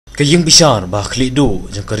Kayang besar bah klik do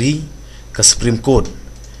jangkari ke Supreme Court.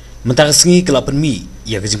 Mentang sengi ke Pynmih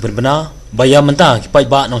ia kejing benar bayar mentang kipai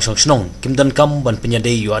ba nong snong kim donkam ban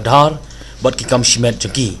penyadai yu Aadhaar bat ki kam shimet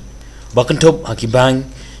jangki. Bahkan top haki bank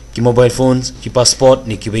ki mobile phones ki passport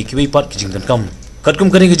ni kibai pat kejing donkam.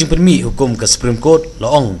 Katkum kani kejing Pynmih hukum ke Supreme Court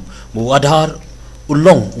laong mu Aadhaar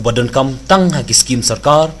ulong ubadan kam tang haki skim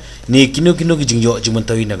sarkar ni kino kejing yo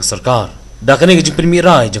jumantoi na sarkar. Da kani kejing Pynmih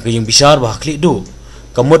rai jang kayang besar bah klik do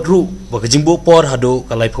kamot ru ba kejing bo por hado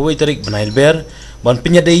kalai phawai tarik banail ber ban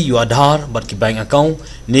penyadai yu Aadhaar bat ki bank account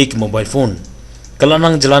ni ki mobile phone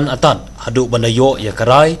kalanang jalan atat hado bandayo ya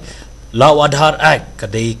karai law Aadhaar act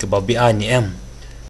kadai ke babi ni em